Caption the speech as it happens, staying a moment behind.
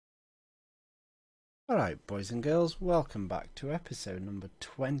Alright, boys and girls, welcome back to episode number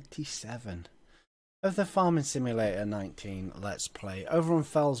 27 of the Farming Simulator 19 Let's Play. Over on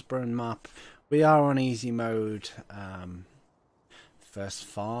Felsbrunn map, we are on easy mode. First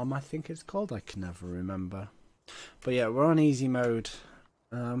farm, I think it's called, I can never remember. But yeah, we're on easy mode.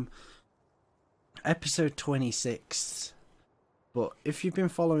 Episode 26. But if you've been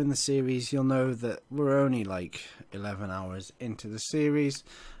following the series, you'll know that we're only like 11 hours into the series.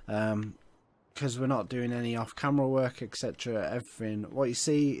 Because we're not doing any off-camera work, etc. Everything, what you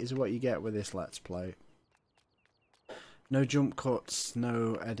see is what you get with this Let's Play. No jump cuts,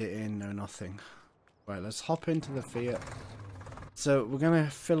 no editing, no nothing. Right, let's hop into the Fiat. So we're going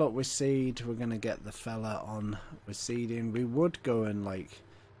to fill up with seed. We're going to get the fella on with seeding. We would go and like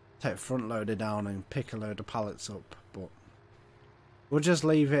take front loader down and pick a load of pallets up, but we'll just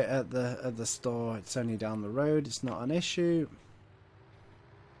leave it at the store. It's only down the road. It's not an issue.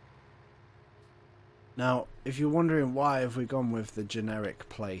 Now, if you're wondering why have we gone with the generic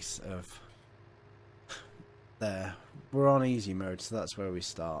place of there, we're on easy mode, so that's where we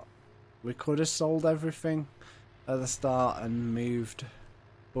start. We could have sold everything at the start and moved,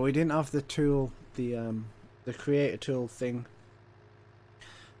 but we didn't have the tool, the creator tool thing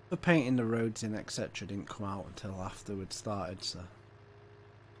for painting the roads in, etc. didn't come out until after we'd started, so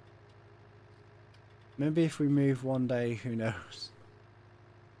maybe if we move one day, who knows.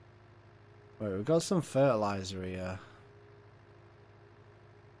 Wait, we've got some fertilizer here.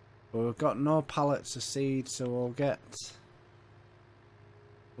 But we've got no pallets of seed, so we'll get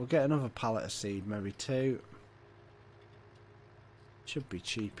another pallet of seed, maybe two. Should be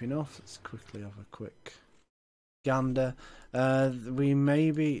cheap enough. Let's quickly have a quick gander. We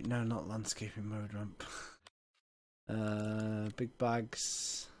maybe no, not landscaping mode ramp. Big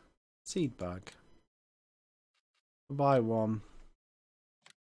bags, seed bag. We'll buy one.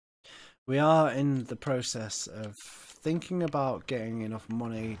 We are in the process of thinking about getting enough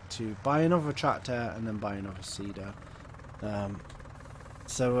money to buy another tractor and then buy another seeder.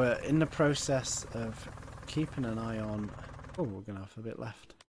 So we're in the process of keeping an eye on... Oh, we're going to have a bit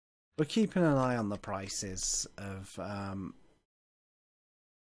left. We're keeping an eye on the prices of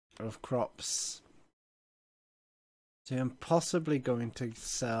crops. So I'm possibly going to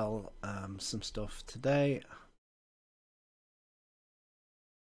sell some stuff today.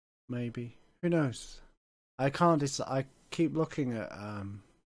 Maybe. Who knows? I can't decide. I keep looking at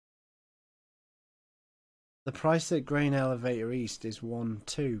the price at Grain Elevator East is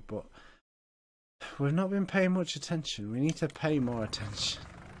 1.2, but we've not been paying much attention. We need to pay more attention.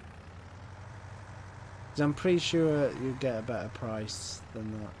 'Cause I'm pretty sure you get a better price than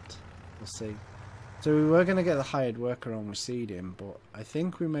that. We'll see. So we were going to get the hired worker on with seeding, but I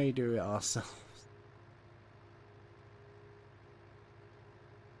think we may do it ourselves.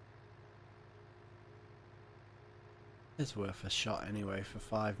 It's worth a shot anyway for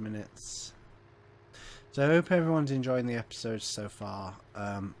 5 minutes. So I hope everyone's enjoying the episodes so far.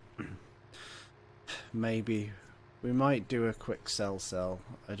 Maybe we might do a quick sell.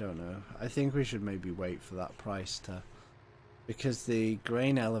 I don't know. I think we should maybe wait for that price to, because the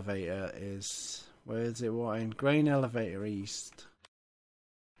grain elevator is, where is it? What in Grain Elevator East?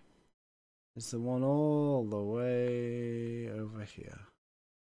 Is the one all the way over here.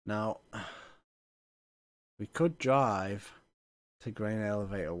 Now we could drive to Grain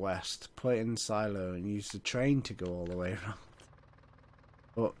Elevator West, put it in silo and use the train to go all the way around.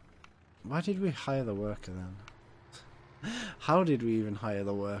 But why did we hire the worker then? How did we even hire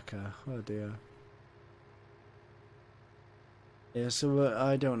the worker? Oh dear. Yeah, so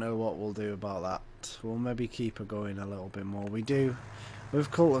I don't know what we'll do about that. We'll maybe keep her going a little bit more. We've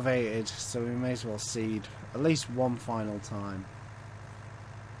cultivated, so we may as well seed at least one final time.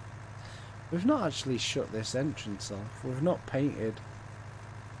 We've not actually shut this entrance off. We've not painted.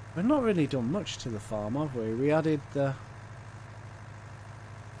 We've not really done much to the farm, have we? We added the...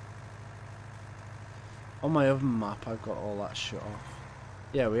 On my other map, I've got all that shut off.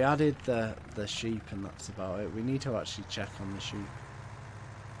 Yeah, we added the sheep and that's about it. We need to actually check on the sheep.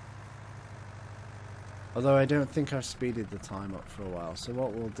 Although I don't think I've speeded the time up for a while. So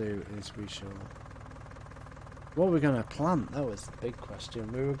what we'll do is we shall... What we're going to plant? That was the big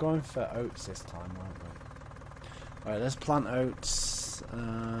question. We were going for oats this time, weren't we? Alright, let's plant oats.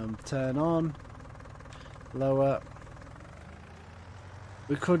 Turn on. Lower.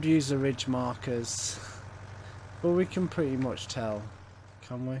 We could use the ridge markers. But we can pretty much tell.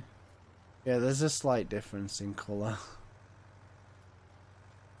 Can we? Yeah, there's a slight difference in colour.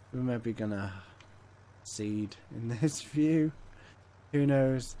 We're maybe going to seed in this view. Who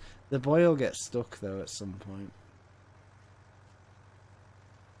knows? The boy will get stuck though at some point.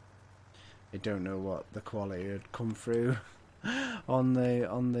 I don't know what the quality would come through on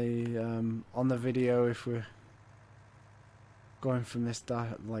the video if we're going from this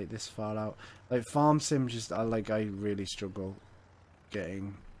like this far out. Like Farm Sim, just I really struggle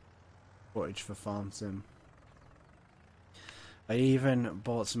getting footage for Farm Sim. I even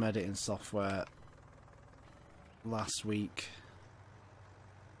bought some editing software last week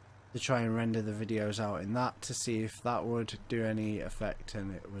to try and render the videos out in that to see if that would do any effect,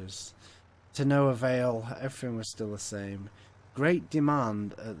 and it was to no avail. Everything was still the same. Great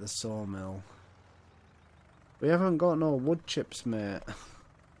demand at the sawmill. We haven't got no wood chips, mate.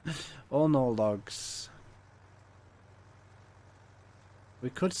 Or no logs. We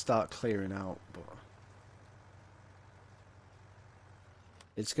could start clearing out, but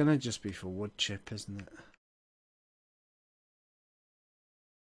it's gonna just be for wood chip, isn't it?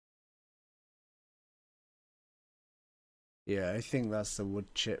 Yeah, I think that's the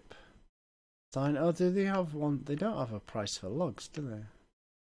wood chip sign. Oh, do they have one? They don't have a price for logs, do they?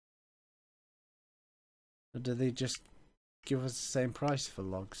 Or do they just give us the same price for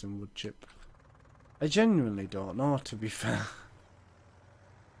logs and wood chip? I genuinely don't know, to be fair.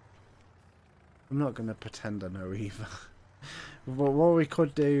 I'm not going to pretend I know either. But what we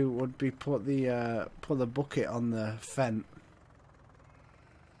could do would be put the bucket on the fence,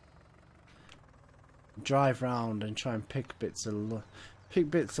 drive round and try and pick bits of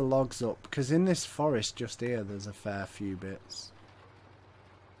logs up, because in this forest just here there's a fair few bits.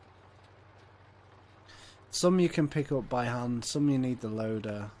 Some you can pick up by hand, some you need the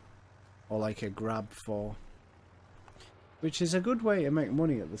loader or like a grab for, which is a good way to make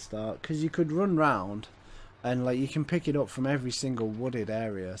money at the start, because you could run round and like you can pick it up from every single wooded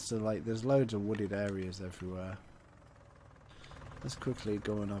area. So like there's loads of wooded areas everywhere. Let's quickly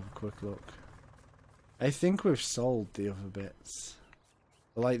go and have a quick look. I think we've sold the other bits.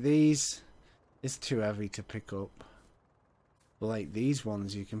 But like these, it's too heavy to pick up. But like these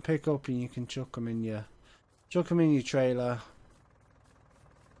ones you can pick up and you can chuck them in your trailer.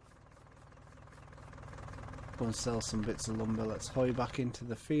 Go and sell some bits of lumber. Let's hoy back into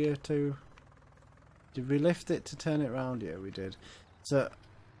the Fiat too. Did we lift it to turn it round? Yeah, we did. So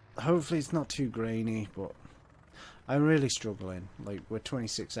hopefully it's not too grainy, but I'm really struggling. Like we're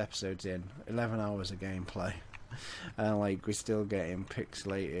 26 episodes in, 11 hours of gameplay, and like we're still getting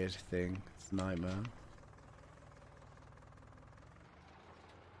pixelated thing. It's a nightmare.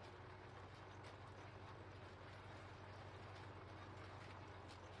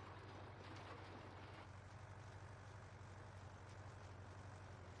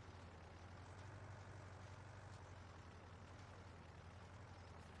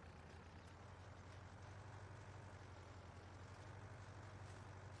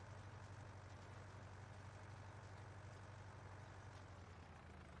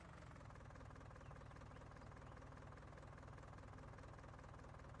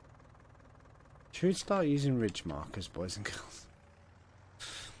 Should we start using ridge markers, boys and girls?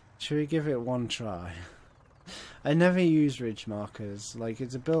 Should we give it one try? I never use ridge markers. Like,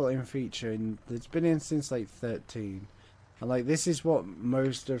 it's a built-in feature and it's been in since like 13. And like, this is what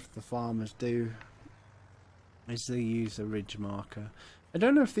most of the farmers do, is they use a ridge marker. I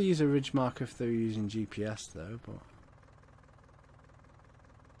don't know if they use a ridge marker if they're using GPS though, but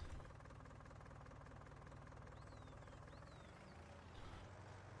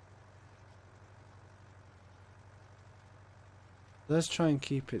let's try and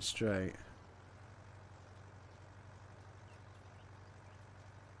keep it straight.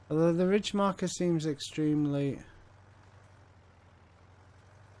 Although the ridge marker seems extremely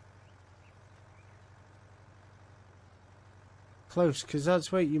close, because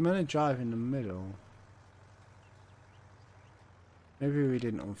that's where you're meant to drive in the middle. Maybe we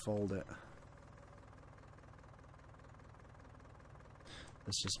didn't unfold it.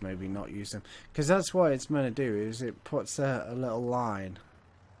 Let's just maybe not use them, because that's what it's meant to do, is it puts a little line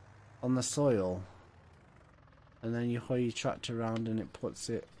on the soil and then you hoy your tractor around and it puts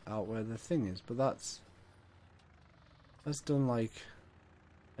it out where the thing is. But that's done like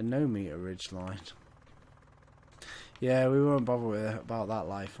a no meter ridge line. Yeah, we won't bother with about that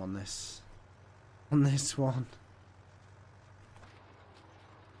life on this one.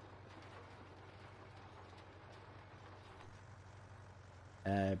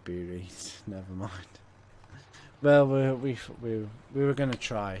 Buried. Never mind. Well, we were gonna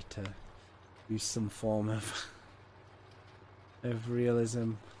try to use some form of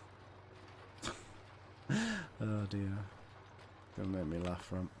realism. Oh dear! Don't make me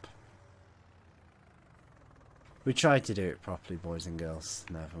laugh, Rump. We tried to do it properly, boys and girls.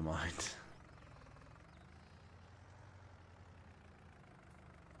 Never mind.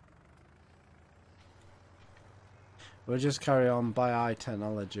 We'll just carry on by eye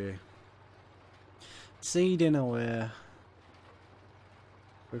technology. Seeding away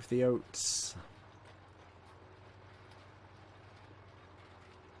with the oats.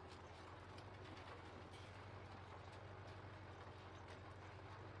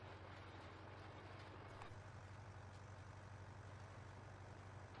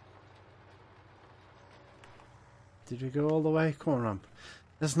 Did we go all the way? Come on, ramp.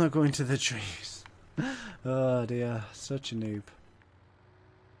 Let's not go into the trees. Oh dear, such a noob.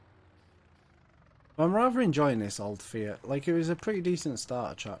 I'm rather enjoying this old Fiat. Like, it was a pretty decent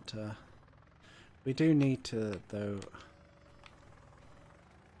starter tractor. We do need to, though,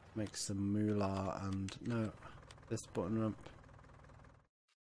 make some moolah and... No, this button ramp.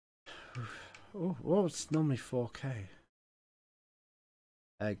 Oh, it's normally 4K.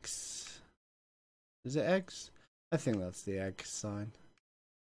 Eggs. Is it eggs? I think that's the egg sign.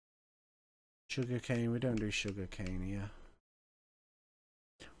 Sugarcane, we don't do sugarcane here.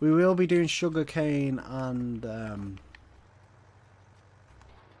 We will be doing sugarcane and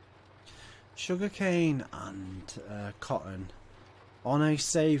cotton on a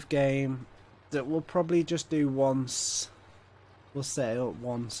save game that we'll probably just do once. We'll set it up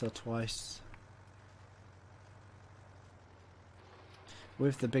once or twice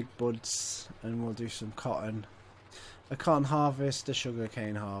with the big buds, and we'll do some cotton. A cotton harvest, a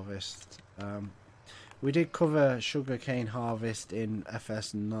sugarcane harvest. We did cover sugarcane harvest in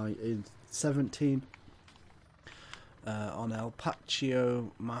FS17 on El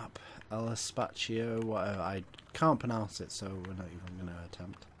Paccio map, El Espaccio, whatever. I can't pronounce it, so we're not even going to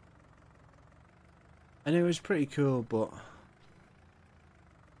attempt. And it was pretty cool, but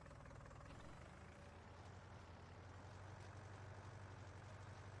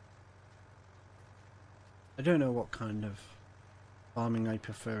I don't know what kind of farming I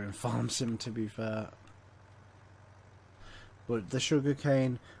prefer in Farm Sim, to be fair. But the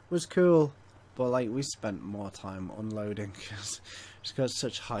sugarcane was cool, but like we spent more time unloading because it's got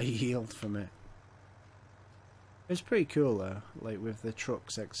such high yield from it. It's pretty cool though, like with the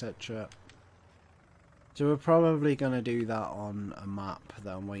trucks, etc. So we're probably going to do that on a map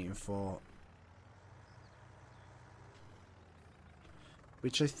that I'm waiting for,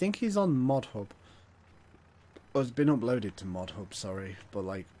 which I think is on Mod Hub. Well, it's been uploaded to Mod Hub, sorry, but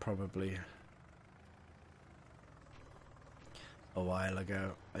like probably a while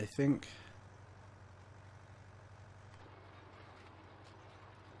ago, I think.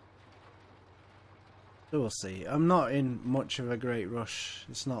 So we'll see. I'm not in much of a great rush.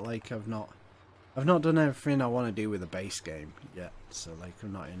 It's not like I've not done everything I want to do with the base game yet, so like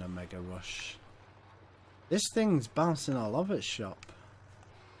I'm not in a mega rush. This thing's bouncing all over its shop.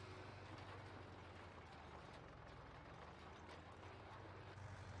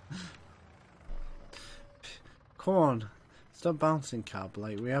 Come on, stop bouncing, cab.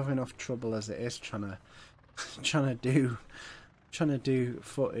 Like, we have enough trouble as it is trying to do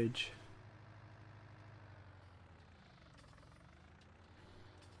footage.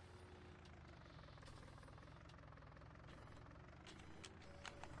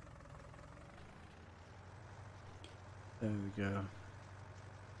 There we go.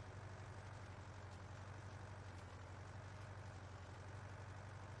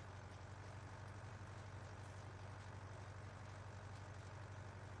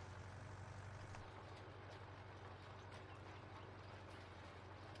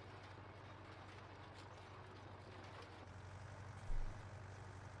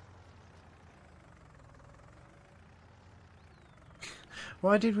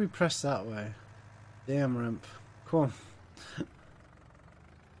 Why did we press that way? Damn, ramp. Come on.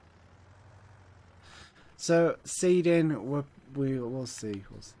 So, seeding, we'll see.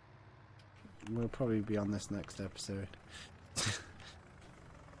 We'll probably be on this next episode.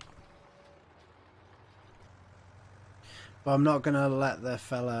 But I'm not gonna let the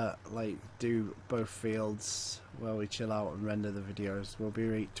fella like do both fields while we chill out and render the videos.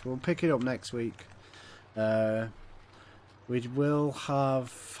 We'll pick it up next week. We will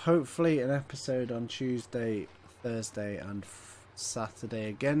have hopefully an episode on Tuesday, Thursday and Saturday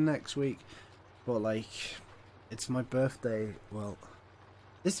again next week. But like, it's my birthday. Well,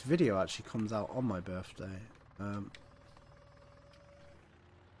 this video actually comes out on my birthday.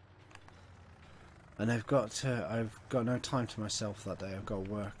 And I've got no time to myself that day. I've got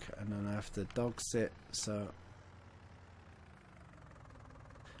work, and then I have to dog sit. So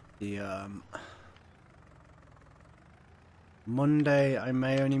the Monday I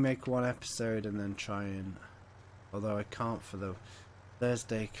may only make one episode, and then try and, although I can't for the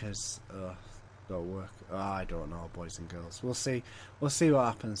Thursday because got work. I don't know, boys and girls. We'll see. We'll see what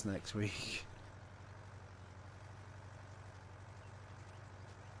happens next week.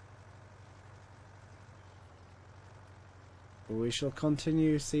 we shall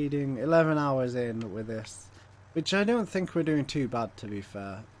continue seeding 11 hours in with this, which I don't think we're doing too bad, to be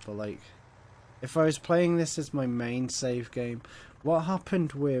fair. But like, if I was playing this as my main save game, what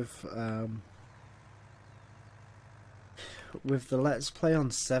happened with the Let's Play on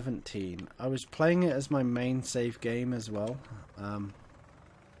 17, I was playing it as my main save game as well,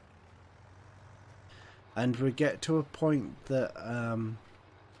 and we get to a point that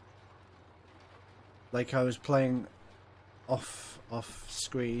like I was playing off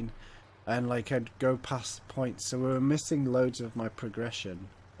screen, and like I'd go past points, so we were missing loads of my progression,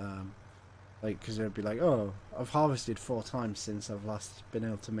 like, because it'd be like, oh, I've harvested 4 times since I've last been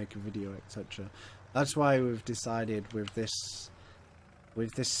able to make a video, etc. That's why we've decided with this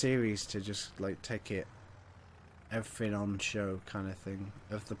series to just like take it everything on show kind of thing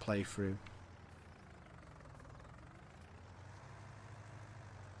of the playthrough.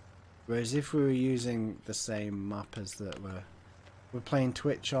 Whereas if we were using the same map as that we're playing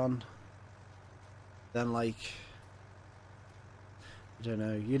Twitch on, then like, I don't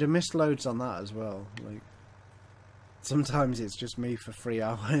know, you'd have missed loads on that as well. Like, sometimes it's just me for 3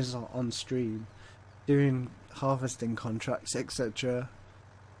 hours on stream doing harvesting contracts, etc.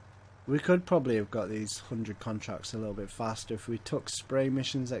 We could probably have got these 100 contracts a little bit faster if we took spray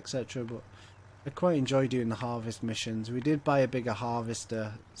missions, etc. But I quite enjoy doing the harvest missions. We did buy a bigger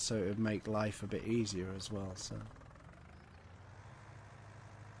harvester so it would make life a bit easier as well. So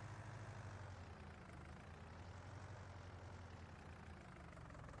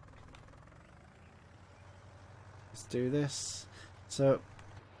let's do this. So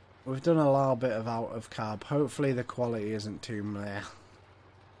we've done a little bit of out of cab. Hopefully the quality isn't too meh.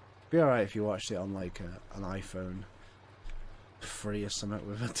 Be alright if you watched it on like an iPhone 3 or something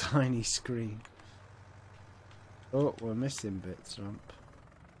with a tiny screen. Oh, we're missing bits, Rump.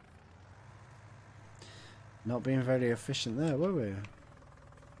 Not being very efficient there, were we?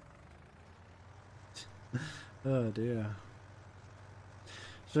 Oh dear.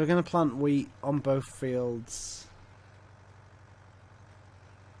 So we're going to plant wheat on both fields.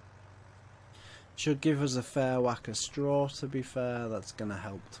 Should give us a fair whack of straw, to be fair. That's going to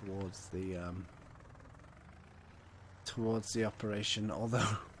help towards the operation,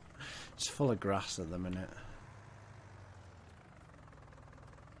 although it's full of grass at the minute.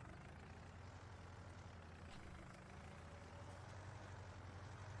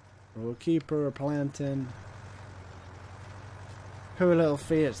 We'll keep her planting. Poor little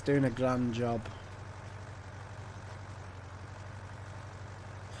Fiat's doing a grand job.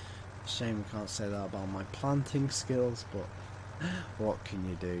 Shame we can't say that about my planting skills, but what can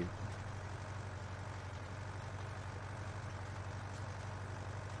you do?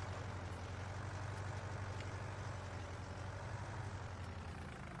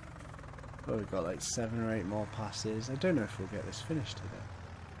 Oh, we've got like 7 or 8 more passes. I don't know if we'll get this finished today.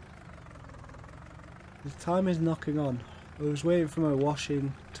 The time is knocking on. I was waiting for my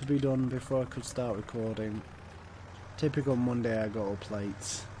washing to be done before I could start recording. Typical Monday, I got all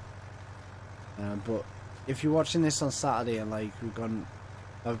plates. But if you're watching this on Saturday and like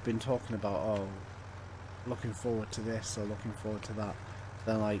I've been talking about, oh, looking forward to this or looking forward to that,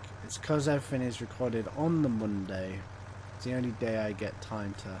 then like, it's because everything is recorded on the Monday. It's the only day I get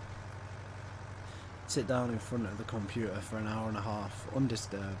time to sit down in front of the computer for an hour and a half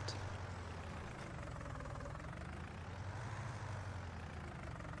undisturbed.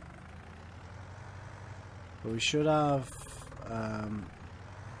 But we should have,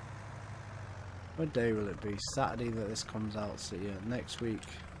 what day will it be? Saturday that this comes out, so yeah, next week.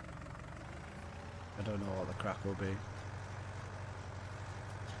 I don't know what the crack will be.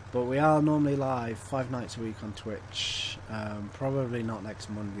 But we are normally live 5 nights a week on Twitch. Probably not next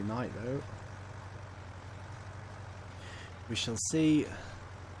Monday night though. We shall see.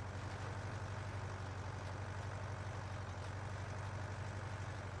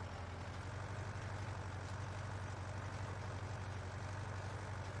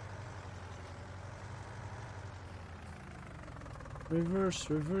 Reverse,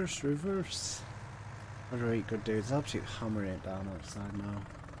 reverse, reverse. Alright, good dudes. Absolutely hammering it down outside now.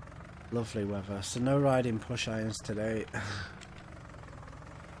 Lovely weather. So no riding push irons today.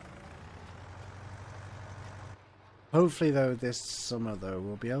 Hopefully though, this summer though,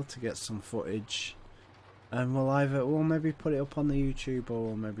 we'll be able to get some footage. And we'll maybe put it up on the YouTube, or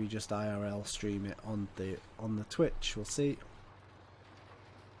we'll maybe just IRL stream it on the Twitch. We'll see.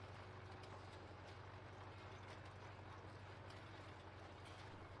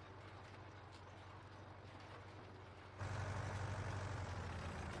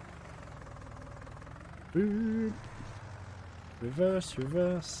 Reverse,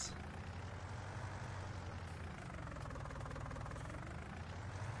 reverse.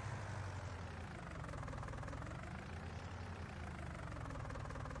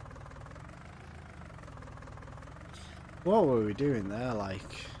 What were we doing there?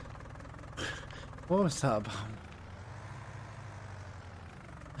 Like, what was that about?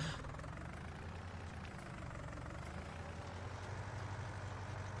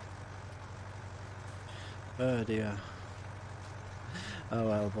 Oh dear. Oh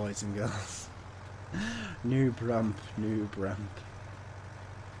well, boys and girls. Noob ramp, noob ramp.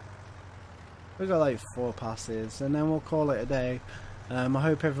 We've got like 4 passes and then we'll call it a day. I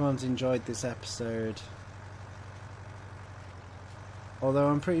hope everyone's enjoyed this episode. Although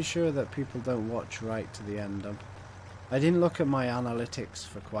I'm pretty sure that people don't watch right to the end. I didn't look at my analytics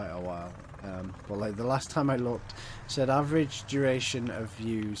for quite a while. But like the last time I looked, it said average duration of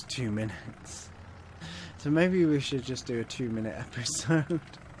views 2 minutes. So maybe we should just do a 2-minute episode.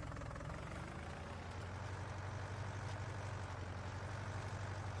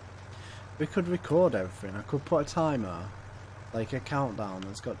 We could record everything. I could put a timer, like a countdown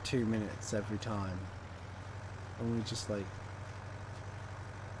that's got 2 minutes every time. And we just like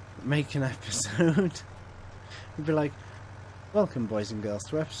make an episode. We'd be like, welcome boys and girls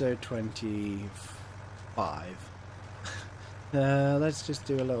to episode 25. Let's just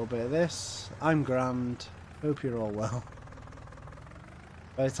do a little bit of this. I'm grand. Hope you're all well.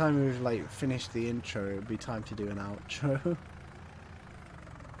 By the time we've like finished the intro, it would be time to do an outro.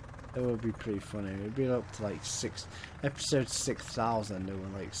 It would be pretty funny. It would be up to like episode 6,000 and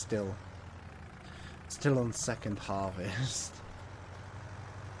we're like still on second harvest.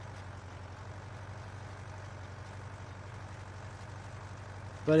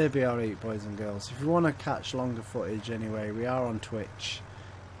 But it'll be alright, boys and girls. If you want to catch longer footage anyway, we are on Twitch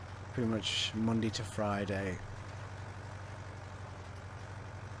pretty much Monday to Friday.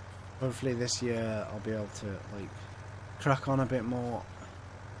 Hopefully this year I'll be able to like crack on a bit more.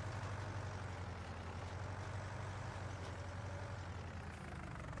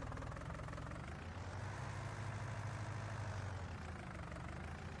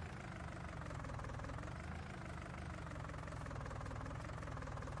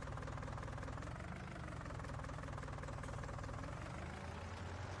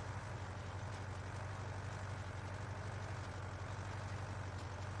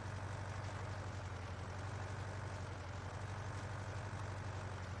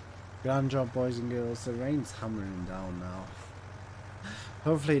 Grand job, boys and girls. The rain's hammering down now.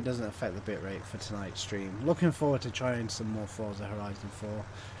 Hopefully it doesn't affect the bitrate for tonight's stream. Looking forward to trying some more Forza Horizon 4.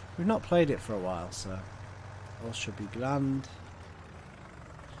 We've not played it for a while, so all should be grand.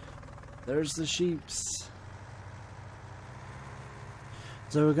 There's the sheeps.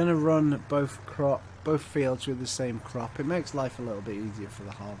 So we're going to run both fields with the same crop. It makes life a little bit easier for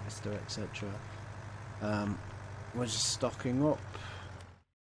the harvester, etc. We're just stocking up.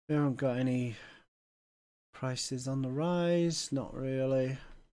 We haven't got any prices on the rise, not really.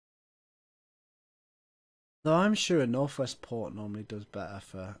 Though I'm sure Northwest Port normally does better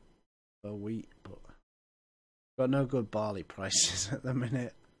for wheat, but got no good barley prices at the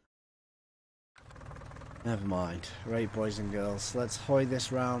minute. Never mind. Right, boys and girls, let's hoy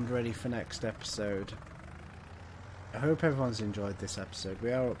this round ready for next episode. I hope everyone's enjoyed this episode.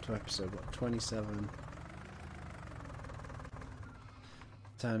 We are up to episode, what, 27?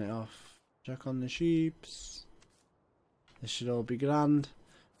 Turn it off. Check on the sheeps. This should all be grand.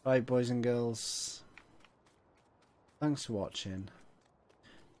 Right, boys and girls. Thanks for watching.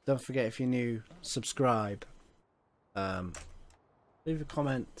 Don't forget, if you're new, subscribe. Leave a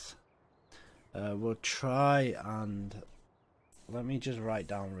comment. We'll try and... Let me just write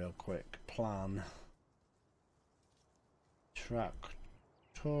down real quick. Plan.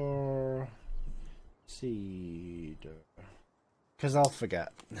 Tractor. Seeder. Because I'll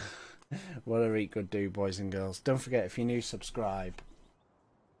forget. What a read could do, boys and girls. Don't forget, if you're new, subscribe.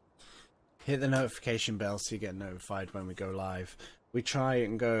 Hit the notification bell so you get notified when we go live. We try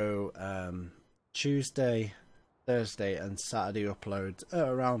and go Tuesday, Thursday and Saturday uploads at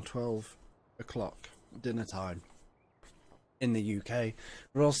around 12 o'clock dinner time in the UK.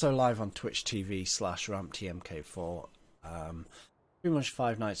 We're also live on Twitch TV/RampTMK4 pretty much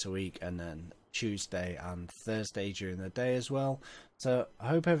 5 nights a week, and then Tuesday and Thursday during the day as well. So I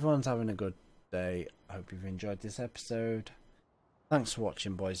hope everyone's having a good day. I hope you've enjoyed this episode. Thanks for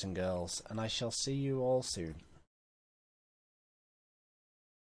watching, boys and girls, and I shall see you all soon.